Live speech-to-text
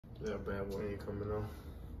That bad boy ain't coming on.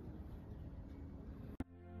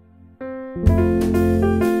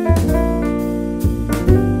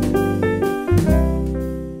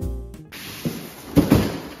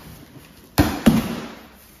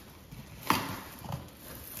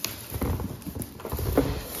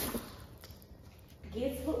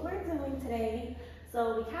 Guess what we're doing today?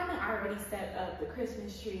 So we kind of already set up the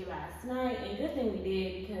Christmas tree last night, and good thing we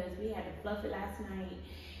did because we had to fluff it last night,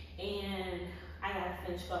 and I gotta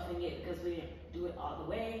finish fluffing it because we didn't do it all the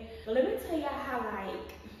way. But let me tell y'all how I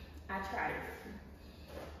tried it.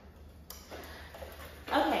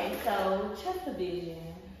 Okay, so trust the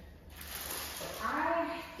vision. Our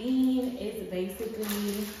theme is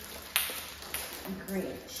basically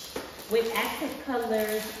Grinch with active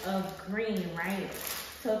colors of green, right?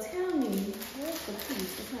 So tell me, where's the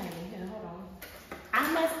piece? It's not even here, hold on.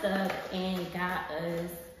 I messed up and got us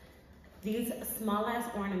these small ass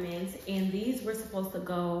ornaments, and these were supposed to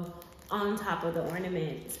go on top of the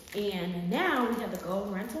ornaments. And now we have to go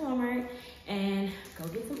run to Walmart and go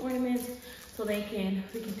get some ornaments so we can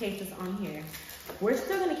paste this on here. We're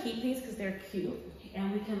still gonna keep these because they're cute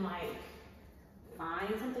and we can like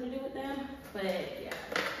find something to do with them, but yeah.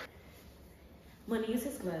 I'm gonna use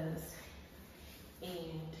his gloves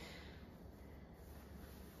and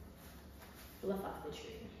fluff off the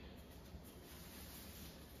tree.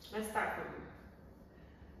 Let's start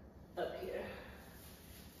from up here.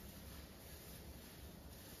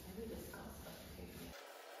 Maybe this goes up here.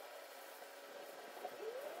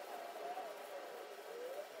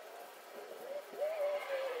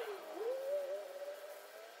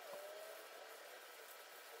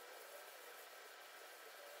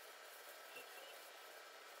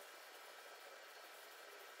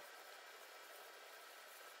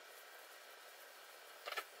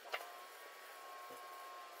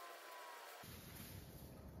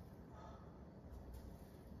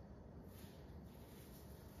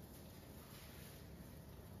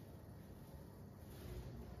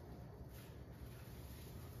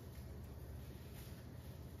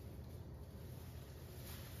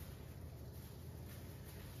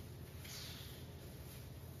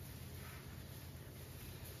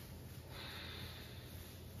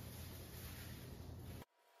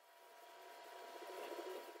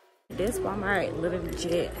 This Walmart literally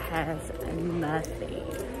legit has nothing.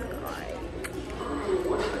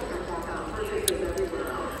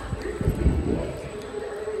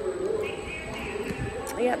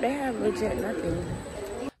 Yep, they have legit nothing.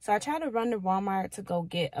 So I tried to run to Walmart to go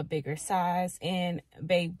get a bigger size, and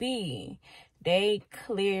baby, they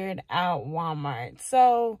cleared out Walmart.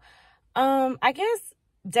 So I guess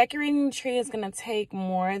decorating the tree is gonna take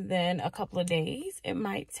more than a couple of days. It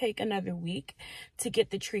might take another week to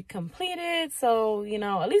get the tree completed. So, you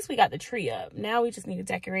know, at least we got the tree up. Now we just need to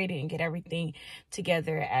decorate it and get everything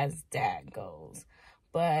together as that goes.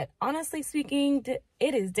 But honestly speaking,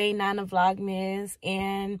 it is day 9 of Vlogmas,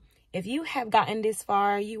 and if you have gotten this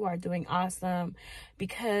far, you are doing awesome,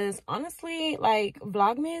 because honestly, like,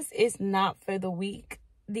 Vlogmas is not for the weak.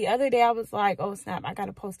 The other day I was like, oh snap, I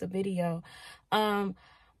gotta post a video.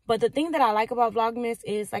 But the thing that I like about Vlogmas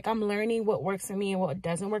is, like, I'm learning what works for me and what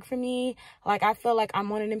doesn't work for me. Like, I feel like I'm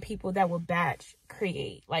one of them people that will batch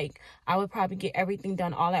create. Like, I would probably get everything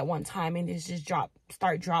done all at one time and just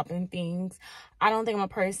start dropping things. I don't think I'm a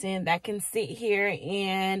person that can sit here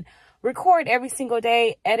and record every single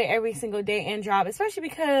day, edit every single day, and drop, especially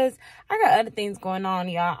because I got other things going on,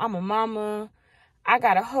 y'all. I'm a mama. I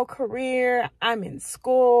got a whole career. I'm in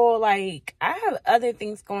school. Like, I have other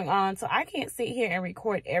things going on, so I can't sit here and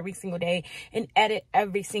record every single day and edit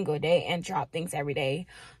every single day and drop things every day.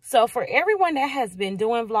 So for everyone that has been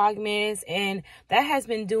doing Vlogmas and that has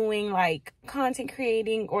been doing like content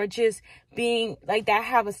creating, or just being like that,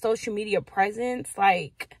 have a social media presence,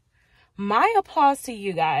 like, my applause to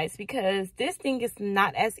you guys, because this thing is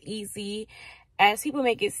not as easy as people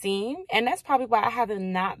make it seem, and that's probably why I have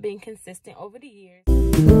not been consistent over the years.